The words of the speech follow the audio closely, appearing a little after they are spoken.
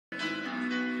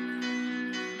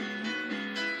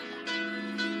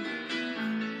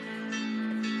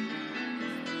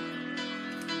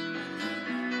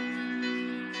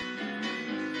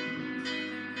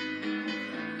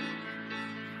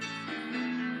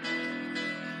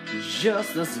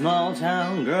Just a small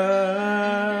town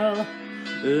girl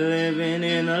living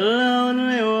in a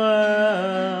lonely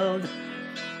world.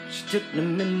 She took the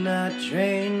midnight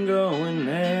train going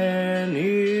anywhere.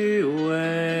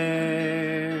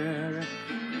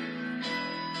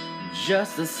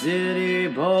 Just a city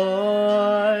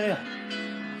boy,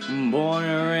 born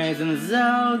and raised in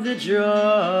South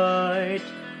Detroit.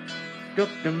 Took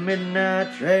the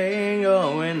midnight train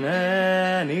going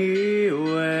anywhere.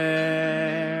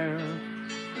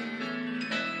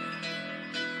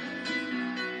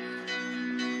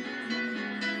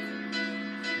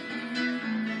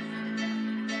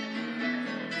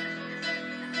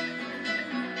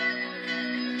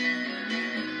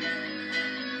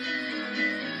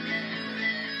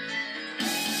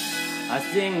 A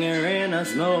singer in a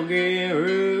smoky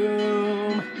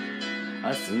room,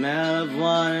 a smell of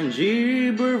wine and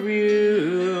cheap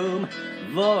perfume.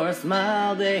 For a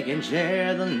smile they can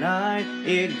share the night.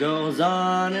 It goes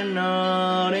on and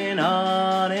on and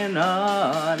on and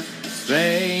on.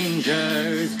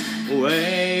 Strangers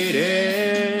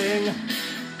waiting,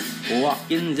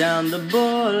 walking down the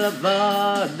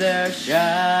boulevard, their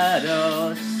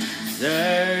shadows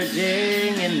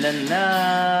surging in the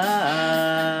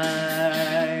night.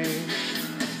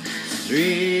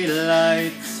 Street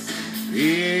lights,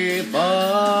 people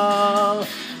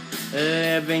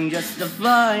living just to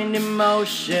find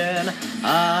emotion,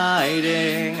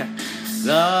 hiding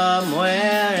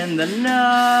somewhere in the night.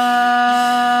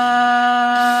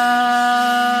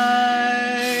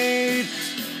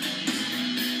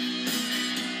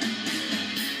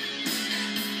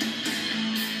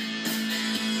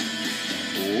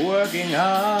 Working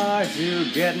hard to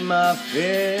get my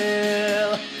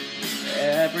fill.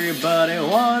 Everybody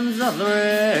wants a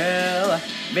thrill,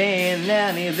 being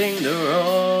anything to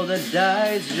roll the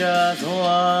dice just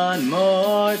one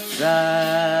more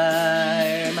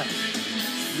time.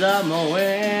 Some will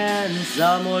win,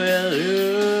 some will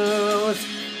lose.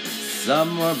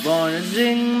 Some were born to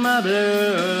sing my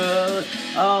blues.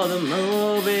 Oh, the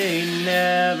movie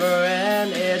never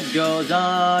ends. It goes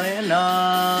on and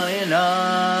on and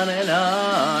on and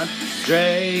on.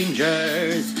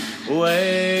 Strangers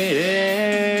waiting,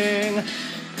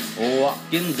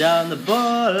 walking down the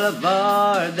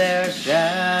boulevard, their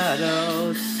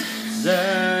shadows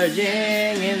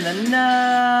surging in the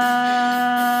night.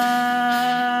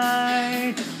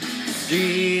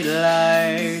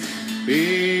 Streetlight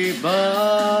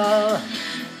people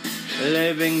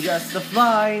living just to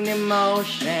find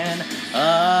emotion,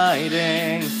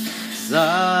 hiding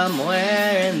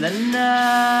somewhere in the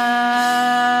night.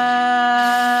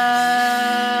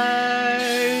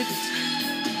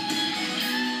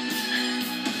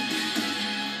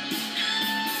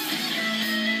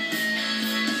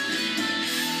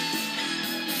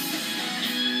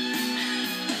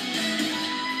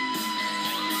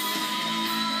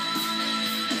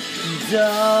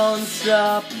 Don't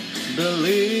stop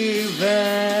believing,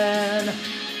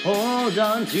 hold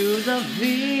on to the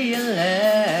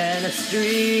feeling.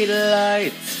 Street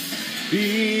lights,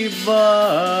 people,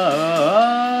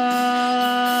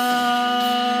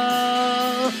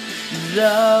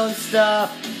 don't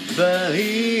stop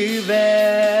believing.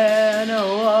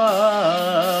 Whoa.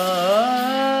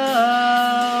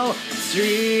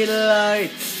 Street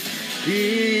lights,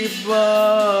 people,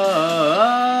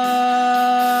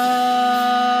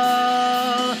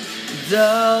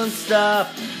 don't stop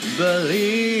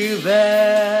believing,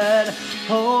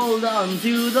 hold on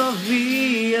to the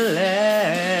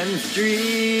feeling.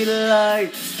 Street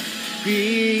lights,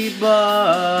 people.